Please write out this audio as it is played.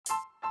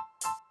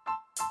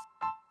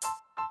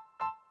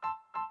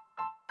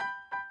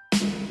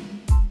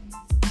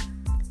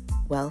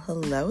Well,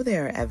 hello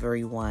there,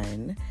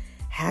 everyone.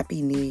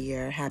 Happy New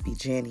Year, happy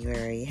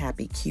January,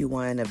 happy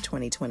Q1 of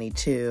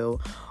 2022,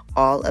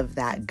 all of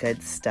that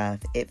good stuff.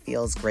 It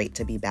feels great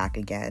to be back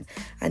again.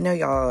 I know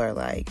y'all are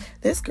like,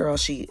 this girl,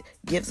 she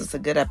gives us a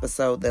good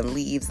episode, then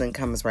leaves and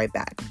comes right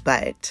back.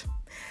 But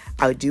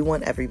I do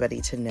want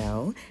everybody to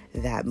know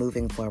that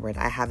moving forward,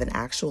 I have an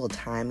actual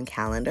time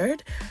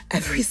calendared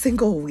every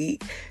single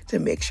week to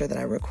make sure that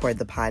I record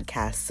the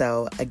podcast.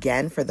 So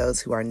again, for those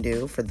who are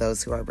new, for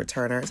those who are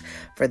returners,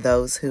 for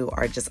those who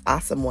are just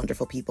awesome,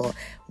 wonderful people,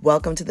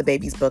 welcome to the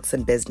Babies, Books,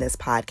 and Business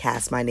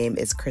podcast. My name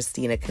is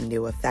Christina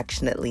Canoe,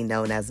 affectionately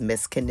known as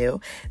Miss Canoe.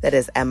 That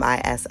is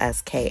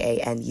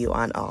MISSKANU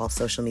on all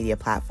social media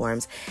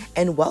platforms.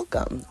 And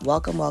welcome.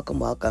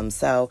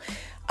 So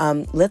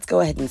let's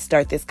go ahead and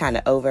start this kind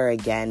of over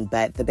again.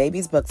 But the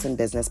Babies, Books, and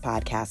Business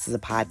podcast is a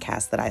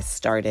podcast that I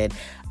started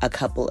a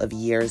couple of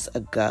years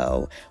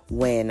ago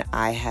when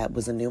I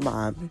was a new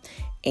mom.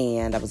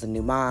 And I was a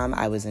new mom.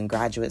 I was in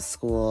graduate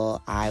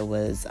school. I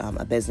was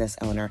a business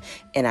owner.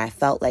 And I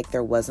felt like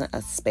there wasn't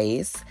a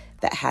space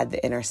that had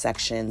the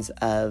intersections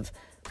of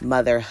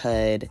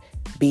motherhood,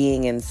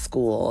 being in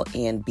school,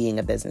 and being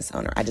a business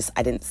owner. I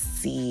didn't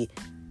see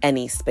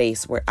any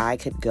space where I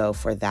could go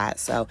for that.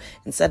 So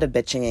instead of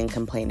bitching and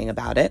complaining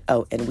about it,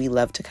 and we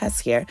love to cuss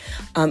here,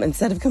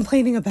 instead of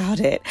complaining about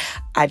it,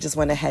 I just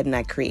went ahead and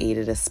I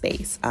created a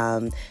space.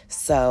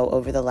 So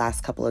over the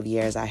last couple of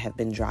years, I have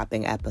been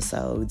dropping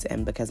episodes,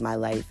 and because my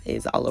life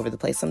is all over the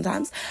place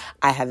sometimes,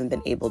 I haven't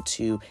been able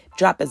to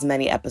drop as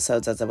many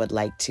episodes as I would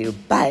like to,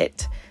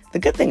 but the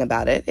good thing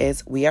about it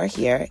is we are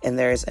here and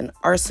there's an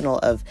arsenal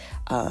of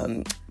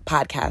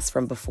podcasts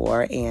from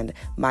before, and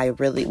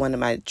one of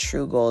my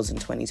true goals in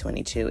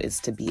 2022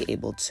 is to be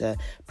able to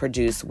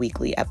produce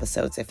weekly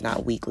episodes, if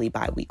not weekly,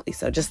 bi-weekly.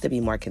 So just to be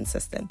more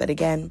consistent. But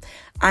again,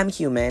 I'm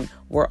human.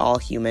 We're all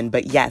human.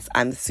 But yes,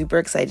 I'm super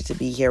excited to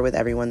be here with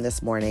everyone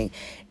this morning.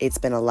 It's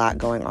been a lot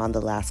going on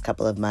the last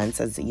couple of months.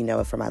 As you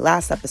know, for my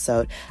last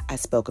episode, I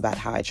spoke about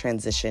how I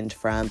transitioned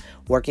from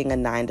working a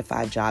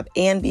 9-to-5 job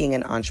and being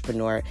an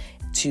entrepreneur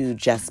to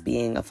just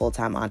being a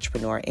full-time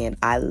entrepreneur, and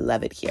I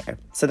love it here.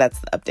 So that's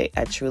the update.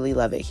 I truly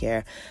love it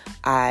here.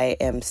 I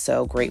am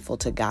so grateful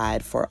to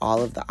God for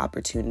all of the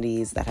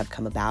opportunities that have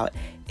come about,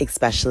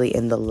 especially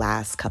in the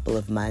last couple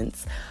of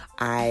months.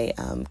 I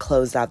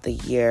closed out the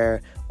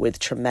year with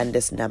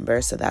tremendous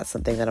numbers, so that's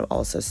something that I'm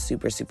also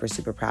super, super,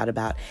 super proud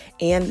about.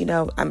 And,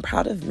 I'm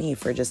proud of me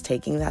for just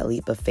taking that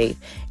leap of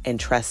faith and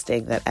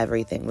trusting that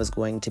everything was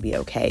going to be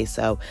okay.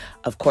 So,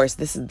 of course,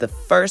 this is the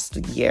first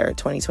year,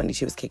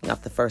 2022 is kicking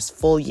off the first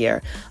full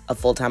year of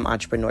full-time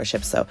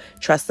entrepreneurship. So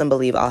trust and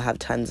believe I'll have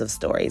tons of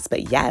stories.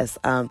 But yes,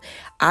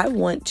 I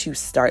want to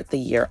start the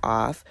year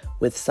off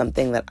with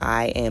something that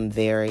I am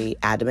very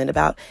adamant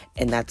about,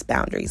 and that's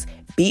boundaries.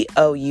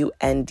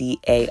 BOUNDARIES.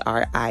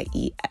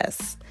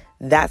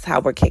 That's how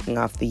we're kicking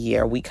off the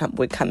year. We're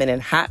coming in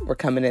hot. We're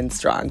coming in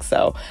strong.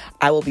 So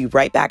I will be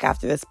right back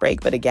after this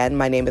break. But again,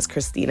 my name is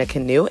Christina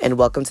Canoe, and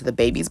welcome to the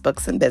Babies,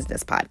 Books, and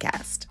Business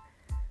podcast.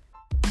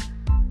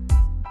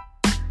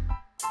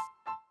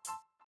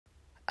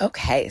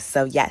 Okay,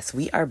 so yes,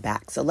 we are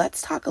back. So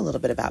let's talk a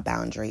little bit about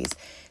boundaries.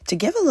 To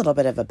give a little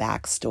bit of a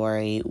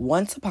backstory,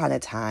 once upon a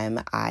time,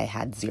 I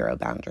had zero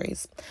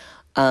boundaries.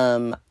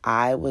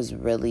 I was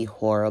really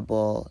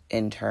horrible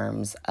in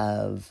terms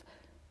of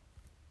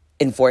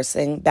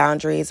enforcing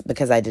boundaries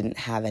because I didn't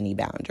have any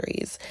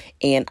boundaries.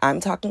 And I'm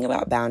talking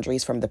about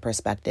boundaries from the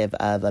perspective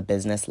of a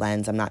business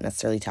lens. I'm not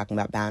necessarily talking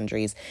about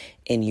boundaries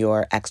in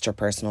your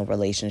extrapersonal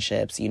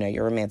relationships,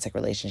 your romantic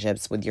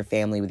relationships with your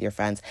family, with your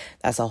friends.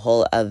 That's a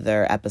whole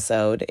other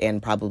episode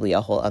and probably a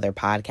whole other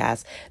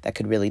podcast that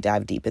could really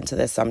dive deep into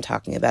this. So I'm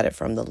talking about it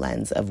from the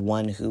lens of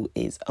one who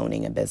is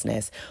owning a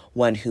business,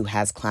 one who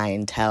has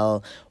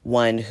clientele,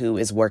 one who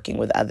is working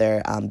with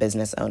other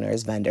business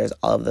owners, vendors,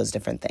 all of those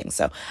different things.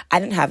 So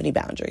I didn't have any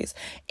boundaries.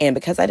 And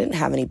because I didn't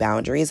have any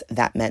boundaries,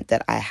 that meant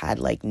that I had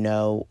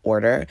no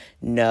order,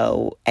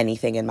 no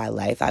anything in my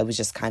life. I was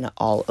just kind of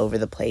all over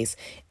the place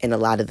in a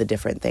lot of the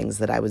different things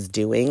that I was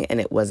doing,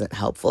 and it wasn't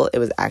helpful. It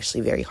was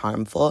actually very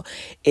harmful.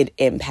 It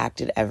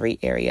impacted every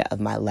area of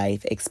my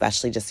life,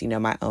 especially just,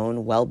 my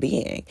own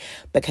well-being,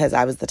 because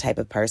I was the type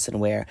of person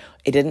where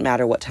it didn't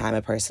matter what time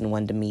a person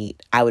wanted to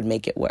meet, I would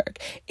make it work.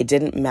 It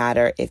didn't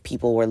matter if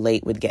people were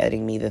late with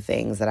getting me the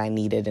things that I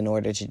needed in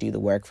order to do the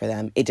work for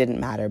them. It didn't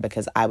matter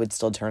because I would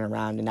still turn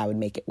around and I would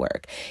make it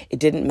work. It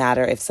didn't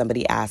matter if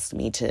somebody asked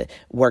me to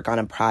work on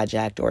a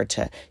project or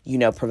to,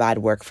 provide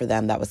work for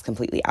them that was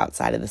completely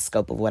outside of the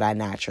scope of what I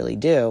naturally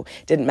do.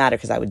 It didn't matter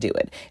because I would do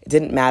it. It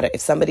didn't matter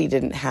if somebody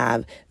didn't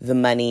have the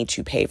money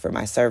to pay for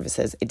my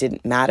services. It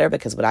didn't matter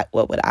because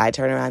what would I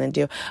turn around and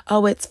do?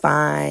 Oh, it's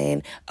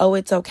fine. Oh,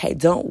 it's okay.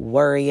 Don't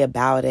worry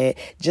about it.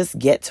 Just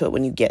get to it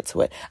when you get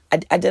to it.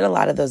 I did a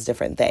lot of those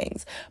different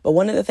things. But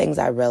one of the things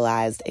I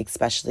realized,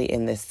 especially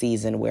in this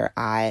season where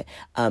I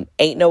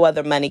ain't no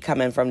other money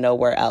coming from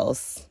nowhere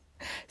else.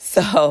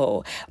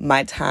 So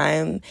my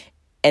time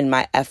and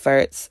my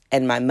efforts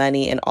and my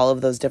money and all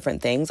of those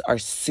different things are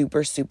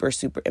super, super,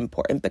 super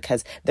important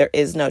because there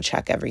is no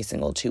check every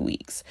single 2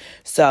 weeks.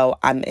 So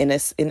I'm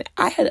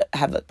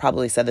have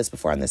probably said this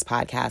before on this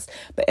podcast,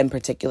 but in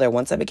particular,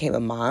 once I became a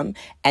mom,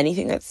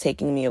 anything that's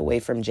taking me away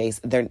from Jace,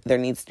 there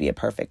needs to be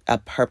a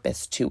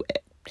purpose to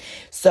it.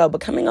 So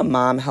becoming a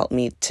mom helped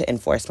me to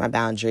enforce my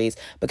boundaries.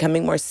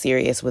 Becoming more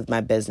serious with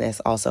my business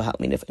also helped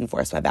me to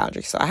enforce my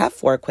boundaries. So I have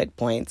 4 quick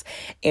points.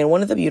 And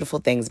one of the beautiful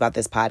things about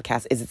this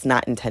podcast is it's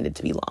not intended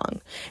to be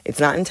long.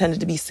 It's not intended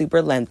to be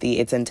super lengthy.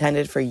 It's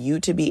intended for you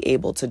to be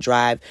able to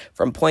drive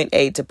from point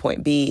A to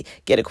point B,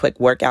 get a quick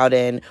workout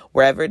in,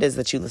 wherever it is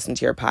that you listen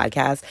to your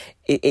podcast.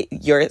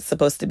 You're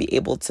supposed to be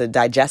able to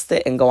digest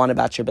it and go on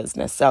about your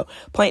business. So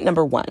point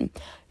number 1,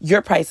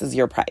 your price is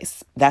your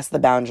price. That's the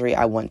boundary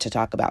I want to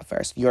talk about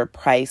first. Your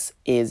price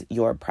is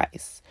your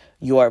price.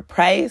 Your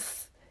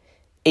price,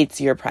 it's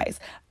your price.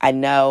 I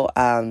know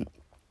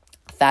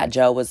Fat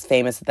Joe was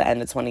famous at the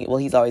end of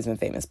he's always been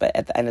famous, but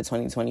at the end of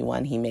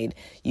 2021, he made,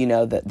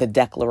 the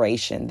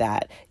declaration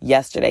that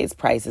yesterday's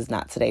price is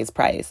not today's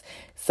price.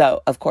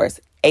 So, of course,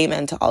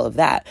 amen to all of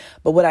that.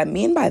 But what I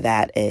mean by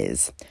that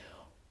is,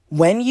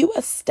 when you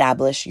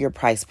establish your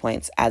price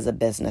points as a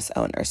business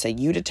owner, so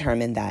you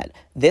determine that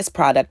this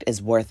product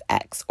is worth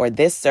X or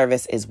this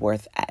service is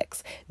worth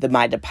X,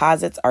 my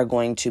deposits are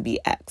going to be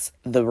X,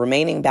 the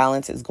remaining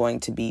balance is going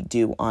to be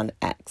due on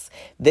X.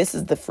 This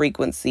is the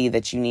frequency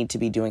that you need to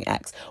be doing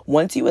X.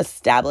 Once you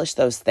establish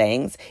those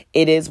things,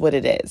 it is what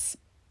it is.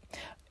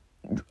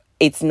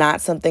 It's not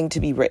something to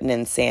be written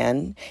in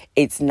sand.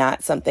 It's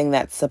not something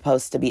that's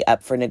supposed to be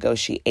up for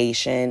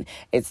negotiation.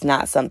 It's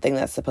not something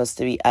that's supposed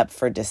to be up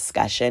for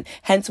discussion.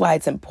 Hence why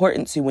it's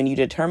important to, when you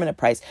determine a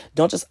price,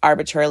 don't just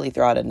arbitrarily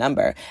throw out a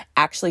number.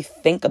 Actually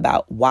think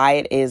about why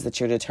it is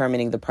that you're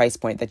determining the price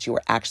point that you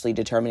are actually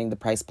determining the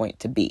price point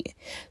to be.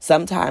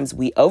 Sometimes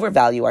we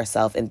overvalue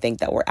ourselves and think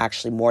that we're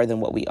actually more than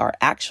what we are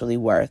actually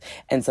worth.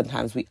 And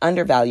sometimes we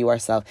undervalue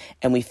ourselves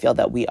and we feel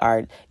that we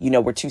are,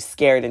 we're too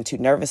scared and too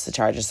nervous to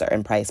charge a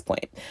certain price point.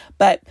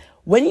 But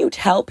when you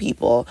tell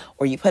people,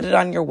 or you put it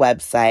on your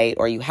website,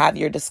 or you have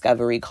your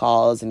discovery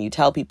calls and you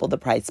tell people the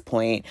price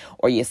point,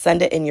 or you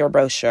send it in your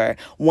brochure,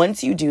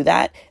 once you do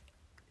that,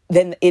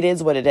 then it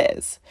is what it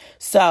is.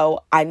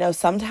 So I know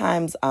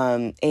sometimes,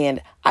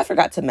 and I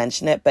forgot to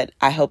mention it, but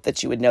I hope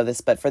that you would know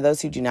this. But for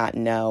those who do not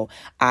know,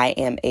 I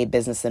am a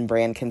business and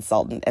brand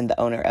consultant and the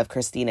owner of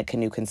Christina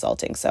Canoe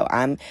Consulting. So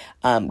I'm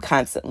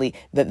constantly,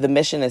 the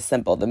mission is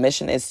simple. The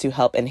mission is to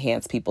help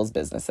enhance people's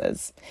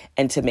businesses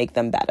and to make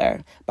them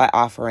better by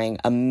offering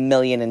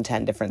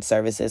 1,010 different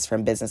services,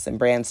 from business and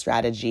brand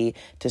strategy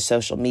to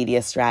social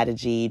media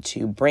strategy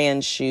to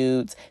brand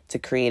shoots to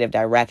creative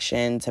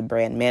direction to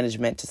brand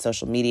management to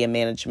social media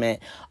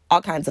management,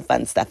 all kinds of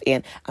fun stuff.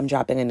 And I'm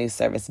dropping a new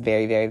service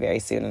very, very, very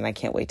soon, and I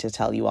can't wait to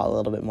tell you all a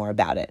little bit more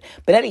about it.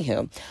 But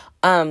anywho,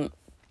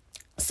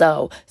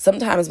 so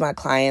sometimes my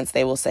clients,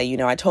 they will say,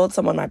 I told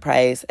someone my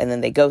price and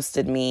then they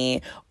ghosted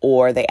me,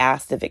 or they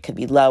asked if it could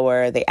be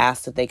lower. They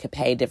asked if they could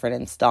pay different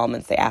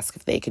installments. They asked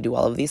if they could do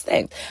all of these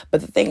things.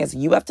 But the thing is,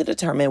 you have to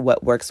determine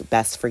what works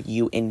best for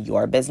you in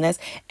your business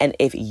and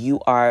if you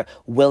are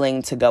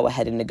willing to go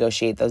ahead and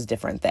negotiate those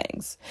different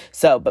things.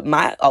 So, but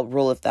my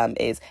rule of thumb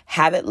is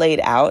have it laid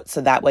out so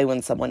that way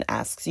when someone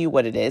asks you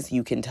what it is,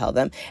 you can tell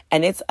them.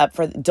 And it's up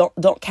for,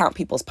 don't count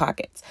people's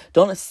pockets.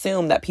 Don't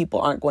assume that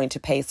people aren't going to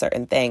pay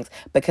certain things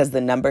because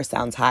the number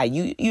sounds high.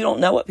 You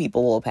don't know what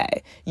people will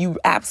pay. You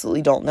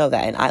absolutely don't know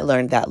that. And I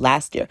learned that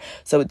last year.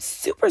 So it's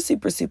super,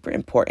 super, super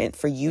important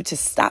for you to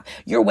stop.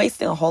 You're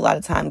wasting a whole lot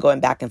of time going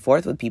back and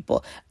forth with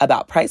people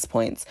about price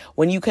points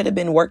when you could have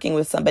been working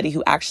with somebody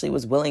who actually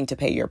was willing to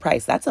pay your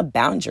price. That's a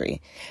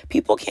boundary.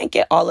 People can't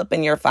get all up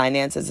in your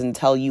finances and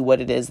tell you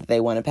what it is that they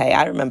want to pay.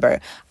 I remember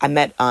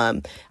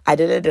I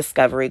did a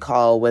discovery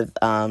call with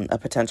a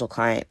potential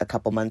client a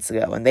couple months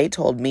ago, and they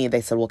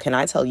said, well, can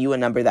I tell you a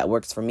number that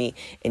works for me?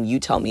 And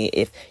you tell me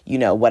if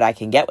what I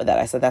can get with that.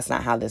 I said, that's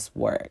not how this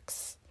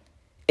works.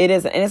 It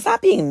isn't. And it's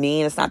not being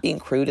mean. It's not being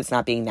crude. It's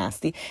not being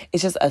nasty.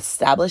 It's just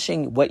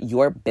establishing what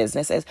your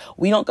business is.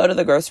 We don't go to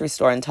the grocery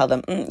store and tell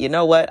them, you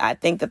know what? I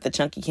think that the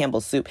Chunky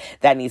Campbell soup,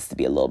 that needs to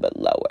be a little bit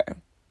lower.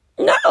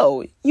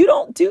 No, you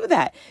don't do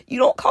that. You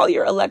don't call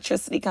your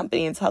electricity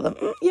company and tell them,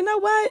 you know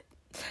what?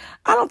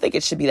 I don't think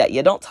it should be that.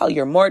 You don't tell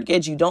your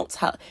mortgage. You don't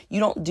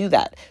do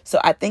that.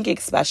 So I think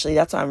especially,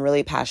 that's why I'm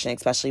really passionate,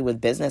 especially with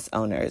business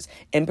owners,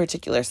 in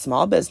particular,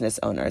 small business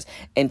owners,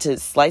 and to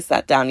slice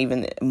that down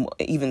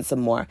even some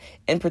more,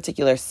 in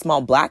particular,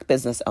 small Black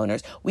business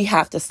owners. We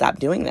have to stop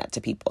doing that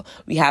to people.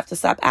 We have to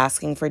stop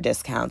asking for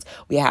discounts.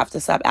 We have to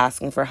stop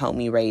asking for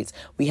homie rates.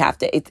 We have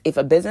to, if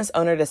a business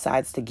owner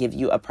decides to give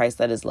you a price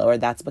that is lower,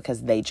 that's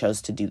because they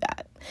chose to do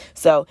that.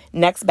 So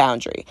next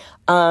boundary,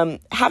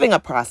 having a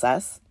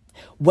process.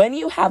 When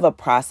you have a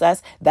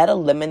process, that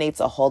eliminates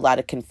a whole lot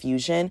of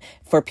confusion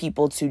for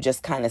people to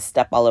just kind of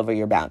step all over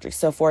your boundaries.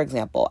 So, for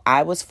example,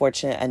 I was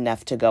fortunate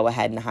enough to go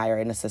ahead and hire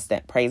an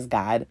assistant, praise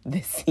God,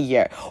 this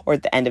year or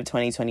at the end of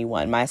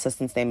 2021. My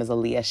assistant's name is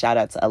Aaliyah. Shout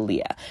out to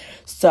Aaliyah.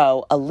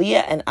 So,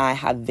 Aaliyah and I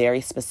have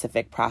very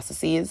specific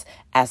processes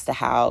as to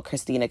how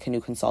Christina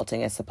Canoe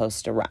Consulting is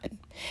supposed to run.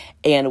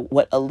 And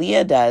what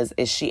Aaliyah does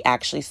is she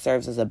actually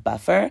serves as a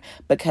buffer,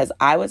 because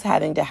I was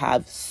having to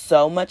have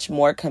so much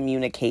more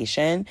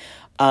communication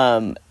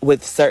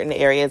with certain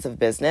areas of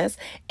business.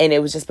 And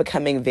it was just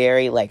becoming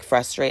very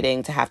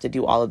frustrating to have to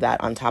do all of that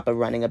on top of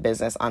running a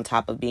business, on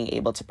top of being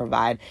able to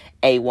provide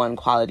A1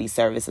 quality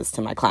services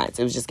to my clients.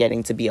 It was just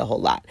getting to be a whole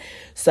lot.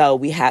 So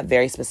we have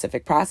very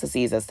specific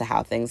processes as to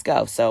how things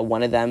go. So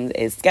one of them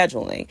is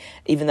scheduling.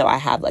 Even though I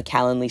have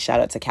Calendly, shout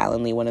out to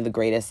Calendly, one of the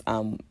greatest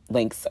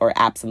links or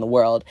apps in the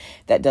world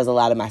that does a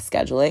lot of my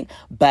scheduling.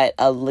 But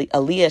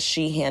Aaliyah,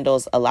 she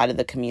handles a lot of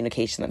the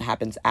communication that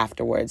happens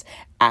afterwards,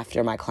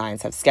 after my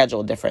clients have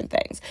scheduled different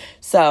things.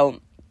 So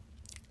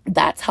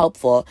that's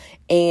helpful.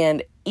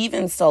 And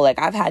even so,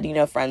 I've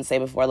had, friends say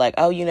before,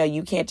 oh,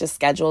 you can't just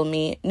schedule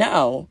me.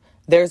 No,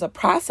 there's a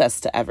process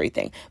to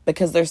everything,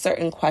 because there's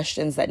certain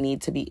questions that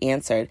need to be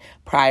answered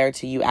prior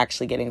to you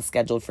actually getting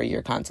scheduled for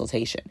your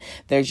consultation.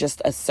 There's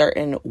just a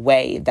certain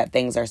way that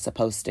things are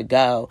supposed to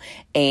go.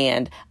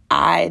 And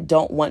I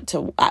don't want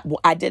to,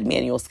 I did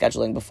manual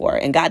scheduling before,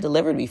 and God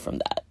delivered me from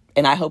that.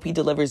 And I hope he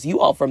delivers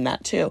you all from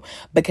that too,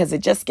 because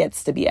it just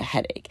gets to be a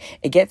headache.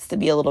 It gets to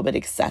be a little bit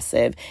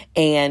excessive.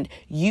 And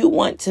you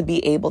want to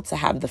be able to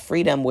have the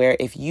freedom where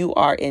if you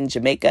are in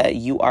Jamaica,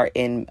 you are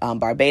in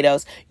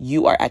Barbados,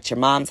 you are at your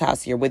mom's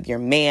house, you're with your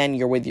man,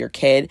 you're with your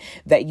kid,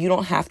 that you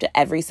don't have to,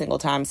 every single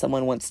time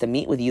someone wants to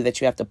meet with you, that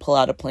you have to pull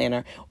out a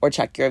planner or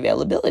check your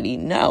availability.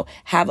 No,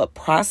 have a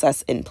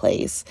process in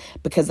place,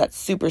 because that's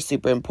super,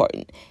 super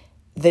important.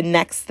 The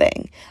next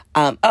thing.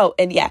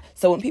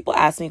 So when people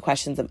ask me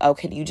questions of,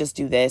 can you just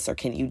do this, or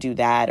can you do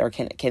that, or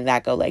can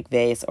that go like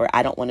this, or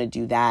I don't want to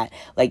do that.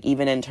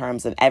 Even in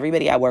terms of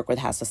everybody I work with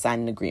has to sign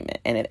an agreement.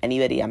 And if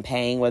anybody I'm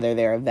paying, whether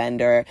they're a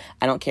vendor,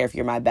 I don't care if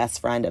you're my best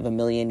friend of a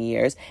million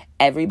years,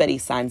 everybody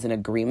signs an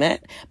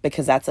agreement,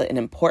 because that's an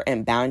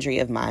important boundary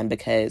of mine.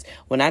 Because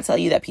when I tell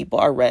you that people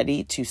are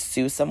ready to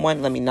sue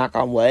someone, let me knock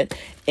on wood,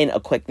 in a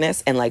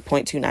quickness in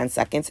 0.29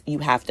 seconds, you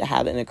have to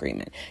have an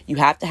agreement. You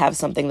have to have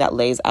something that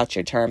lays out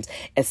your terms.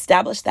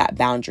 Establish that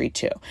boundary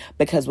too,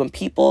 because when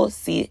people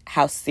see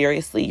how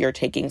seriously you're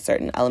taking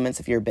certain elements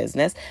of your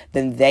business,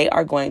 then they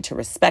are going to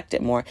respect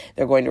it more.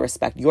 They're going to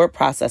respect your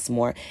process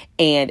more,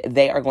 and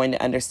they are going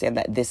to understand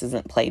that this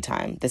isn't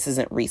playtime. This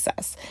isn't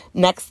recess.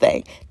 Next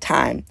thing,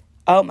 time.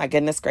 Oh my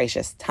goodness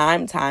gracious.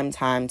 Time.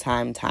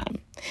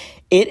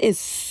 It is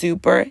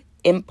super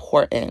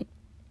important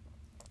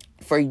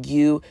for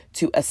you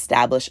to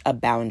establish a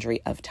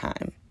boundary of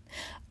time.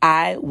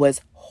 I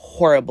was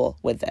horrible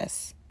with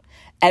this.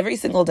 Every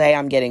single day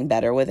I'm getting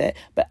better with it,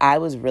 but I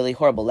was really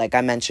horrible. Like I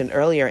mentioned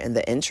earlier in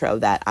the intro,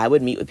 that I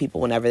would meet with people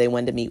whenever they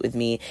wanted to meet with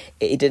me.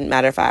 It didn't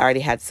matter if I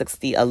already had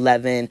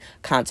 11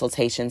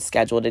 consultations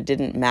scheduled. It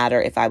didn't matter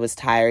if I was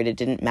tired. It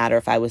didn't matter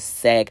if I was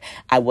sick.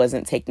 I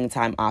wasn't taking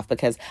time off,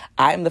 because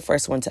I am the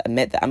first one to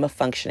admit that I'm a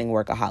functioning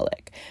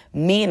workaholic,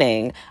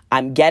 meaning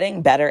I'm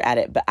getting better at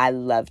it, but I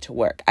love to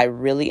work. I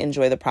really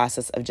enjoy the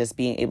process of just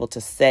being able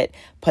to sit,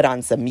 put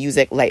on some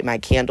music, light my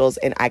candles,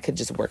 and I could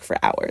just work for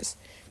hours.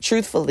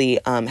 Truthfully,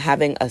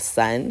 having a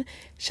son,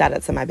 shout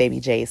out to my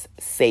baby Jace,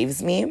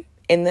 saves me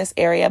in this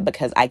area,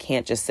 because I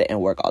can't just sit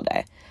and work all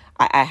day.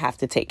 I have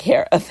to take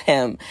care of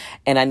him,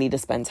 and I need to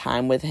spend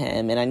time with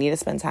him, and I need to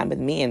spend time with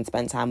me, and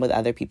spend time with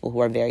other people who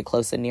are very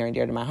close and near and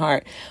dear to my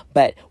heart.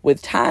 But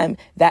with time,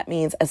 that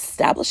means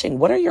establishing,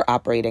 what are your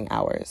operating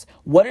hours?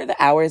 What are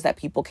the hours that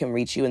people can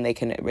reach you and they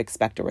can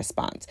expect a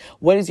response?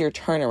 What is your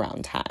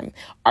turnaround time?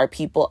 Are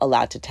people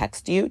allowed to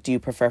text you? Do you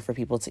prefer for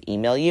people to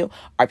email you?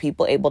 Are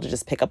people able to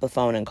just pick up the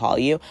phone and call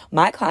you?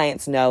 My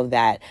clients know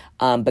that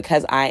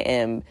because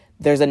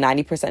there's a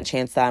 90%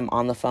 chance that I'm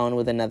on the phone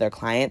with another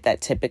client,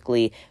 that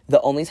typically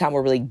the only time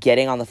we're really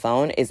getting on the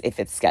phone is if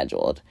it's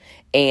scheduled.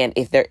 And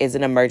if there is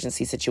an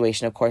emergency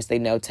situation, of course, they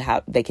know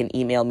they can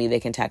email me, they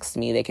can text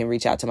me, they can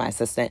reach out to my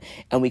assistant,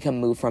 and we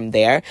can move from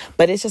there.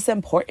 But it's just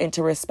important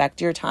to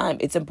respect your time.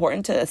 It's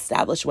important to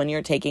establish when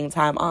you're taking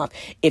time off.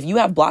 If you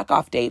have block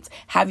off dates,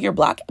 have your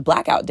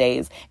blackout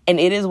days, and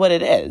it is what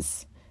it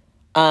is.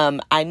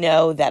 I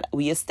know that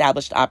we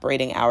established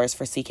operating hours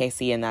for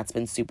CKC, and that's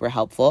been super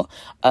helpful.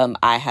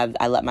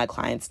 I let my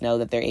clients know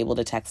that they're able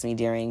to text me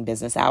during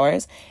business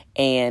hours,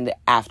 and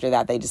after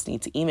that, they just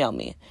need to email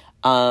me,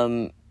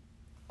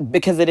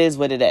 because it is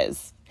what it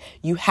is.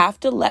 You have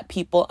to let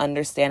people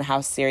understand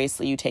how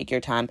seriously you take your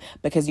time,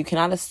 because you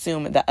cannot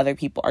assume that other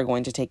people are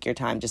going to take your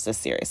time just as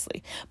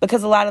seriously,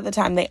 because a lot of the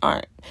time they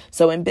aren't.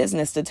 So in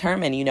business,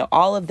 determine,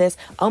 all of this,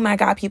 oh my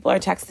God, people are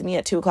texting me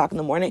at 2:00 in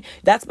the morning.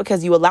 That's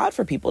because you allowed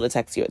for people to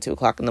text you at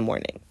 2:00 in the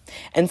morning.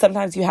 And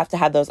sometimes you have to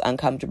have those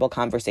uncomfortable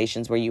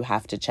conversations where you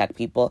have to check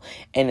people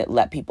and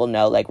let people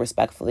know, like,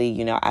 respectfully,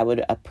 you know, I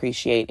would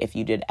appreciate if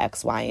you did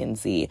X, Y, and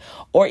Z.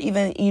 Or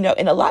even, you know,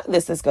 and a lot of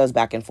this goes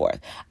back and forth.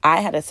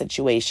 I had a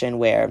situation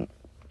where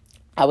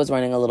I was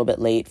running a little bit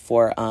late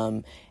for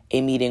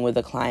a meeting with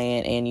a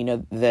client, and, you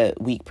know, the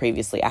week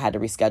previously I had to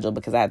reschedule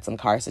because I had some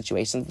car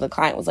situations. The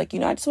client was like, you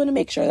know, I just want to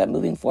make sure that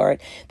moving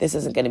forward, this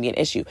isn't going to be an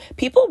issue.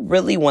 People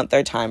really want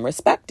their time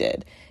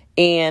respected.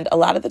 And a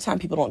lot of the time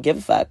people don't give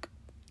a fuck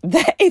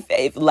that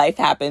if life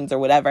happens or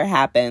whatever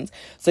happens.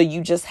 So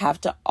you just have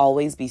to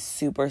always be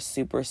super,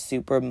 super,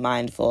 super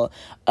mindful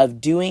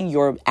of doing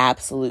your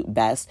absolute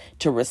best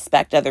to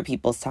respect other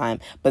people's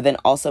time, but then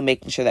also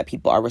making sure that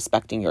people are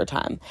respecting your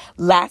time.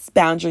 Last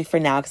boundary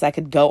for now, because I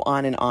could go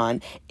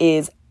on,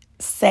 is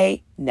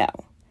say no.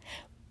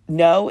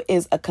 No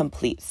is a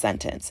complete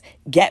sentence.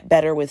 Get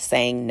better with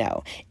saying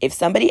no. If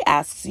somebody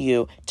asks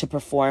you to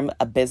perform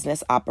a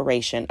business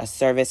operation, a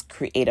service,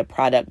 create a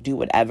product, do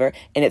whatever,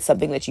 and it's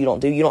something that you don't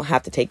do, you don't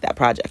have to take that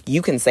project.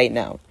 You can say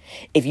no.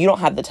 If you don't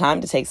have the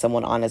time to take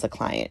someone on as a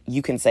client,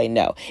 you can say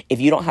no. If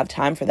you don't have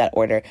time for that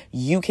order,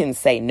 you can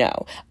say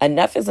no.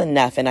 Enough is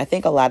enough. And I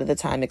think a lot of the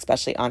time,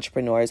 especially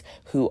entrepreneurs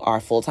who are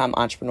full-time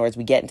entrepreneurs,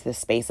 we get into the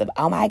space of,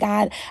 oh my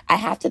God, I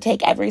have to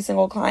take every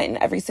single client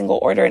and every single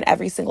order and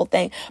every single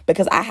thing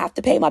because I have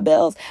to pay my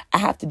bills. I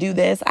have to do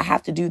this. I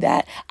have to do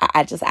that.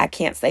 I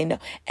can't say no.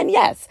 And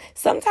yes,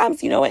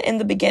 sometimes, you know, in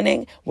the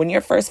beginning, when you're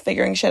first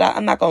figuring shit out,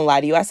 I'm not going to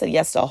lie to you. I said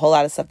yes to a whole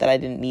lot of stuff that I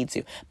didn't need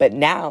to. But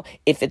now,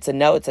 if it's a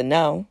no, it's a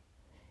no.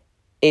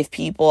 I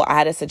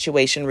had a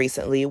situation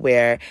recently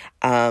where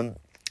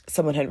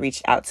someone had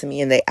reached out to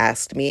me and they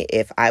asked me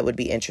if I would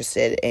be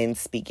interested in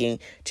speaking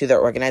to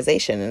their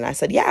organization. And I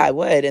said, yeah, I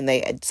would. And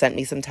they had sent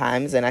me some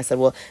times. And I said,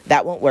 well,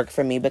 that won't work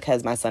for me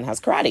because my son has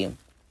karate.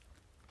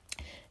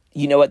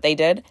 You know what they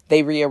did?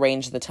 They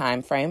rearranged the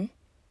time frame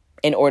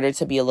in order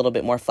to be a little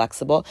bit more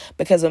flexible,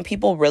 because when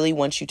people really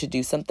want you to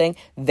do something,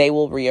 they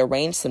will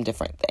rearrange some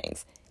different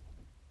things.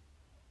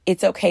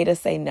 It's okay to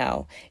say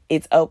no.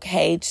 It's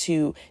okay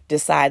to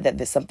decide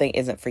that something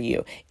isn't for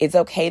you. It's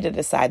okay to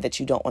decide that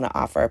you don't want to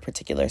offer a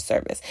particular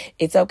service.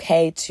 It's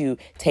okay to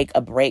take a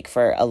break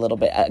for a little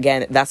bit.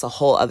 Again, that's a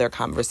whole other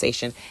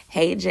conversation.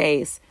 Hey,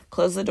 Jace,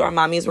 close the door.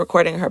 Mommy's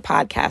recording her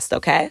podcast,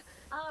 okay?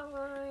 All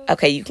right.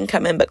 Okay, you can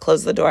come in, but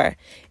close the door.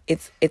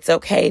 It's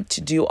okay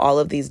to do all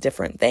of these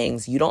different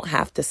things. You don't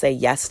have to say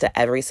yes to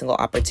every single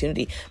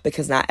opportunity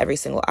because not every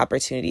single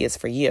opportunity is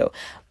for you.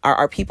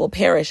 Our people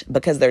perish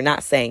because they're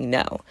not saying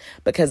no,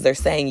 because they're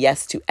saying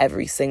yes to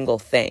every single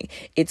thing.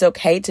 It's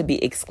okay to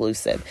be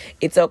exclusive.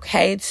 It's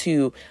okay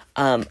to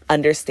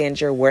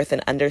understand your worth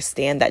and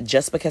understand that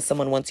just because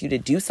someone wants you to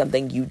do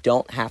something, you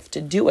don't have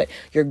to do it.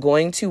 You're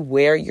going to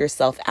wear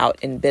yourself out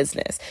in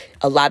business.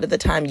 A lot of the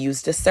time,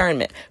 use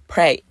discernment.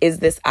 Pray, is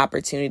this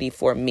opportunity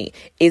for me?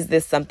 Is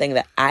this something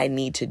that I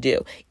need to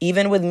do?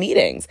 Even with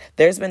meetings,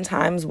 there's been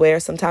times where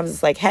sometimes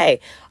it's like, hey,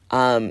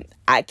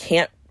 I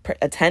can't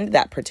attend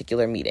that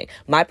particular meeting.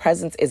 My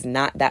presence is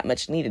not that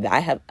much needed. I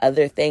have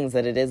other things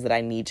that it is that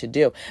I need to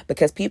do,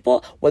 because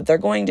people, what they're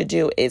going to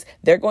do is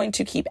they're going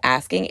to keep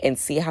asking and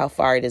see how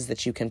far it is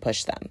that you can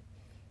push them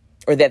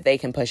or that they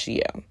can push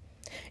you.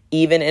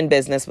 Even in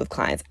business with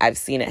clients, I've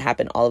seen it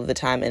happen all of the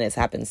time, and it's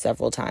happened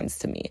several times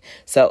to me.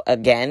 So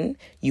again,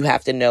 you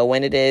have to know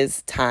when it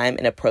is time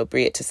and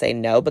appropriate to say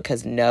no,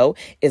 because no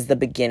is the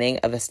beginning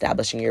of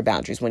establishing your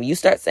boundaries. When you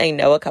start saying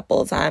no a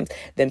couple of times,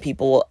 then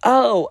people will,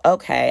 oh,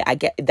 okay, I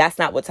get, that's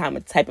not what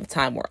type of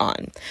time we're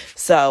on.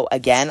 So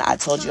again, I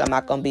told you I'm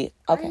not going to be,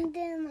 okay. I'm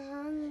getting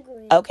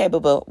hungry. Okay,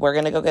 boo-boo, we're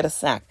going to go get a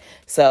snack.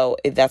 So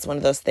that's one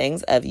of those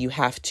things of you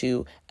have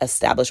to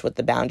establish what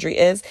the boundary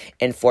is,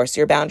 enforce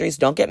your boundaries.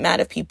 Don't get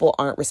mad if people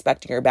aren't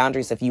respecting your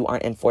boundaries if you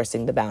aren't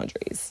enforcing the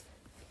boundaries.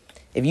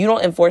 If you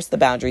don't enforce the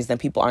boundaries, then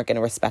people aren't going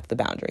to respect the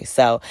boundaries.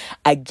 So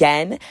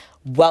again,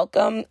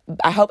 welcome.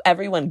 I hope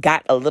everyone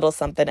got a little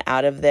something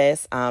out of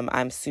this.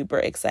 I'm super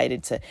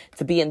excited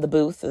to be in the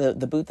booth.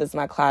 The booth is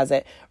my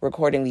closet,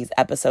 recording these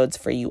episodes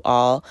for you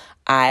all.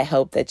 I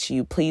hope that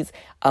you please,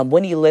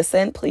 when you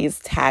listen, please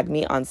tag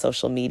me on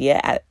social media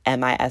at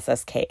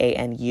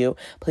MISSKANU.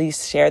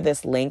 Please share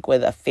this link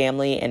with a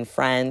family and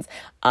friends.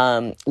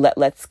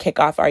 Let's kick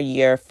off our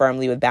year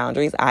firmly with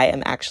boundaries. I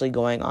am actually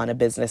going on a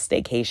business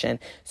staycation.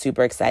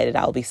 Super excited.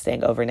 I'll be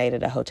staying overnight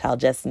at a hotel,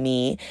 just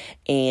me,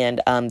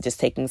 and just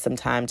taking some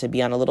time to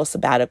be on a little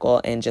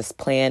sabbatical and just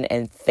plan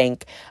and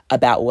think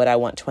about what I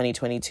want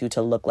 2022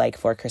 to look like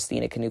for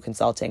Christina Canoe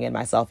Consulting and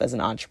myself as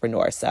an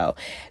entrepreneur. So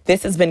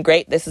this has been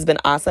great. This has been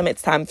awesome.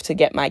 It's time to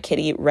get my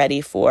kitty ready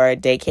for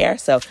daycare.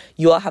 So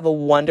you all have a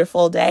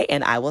wonderful day,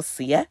 and I will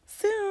see you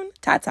soon.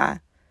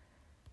 Ta-ta.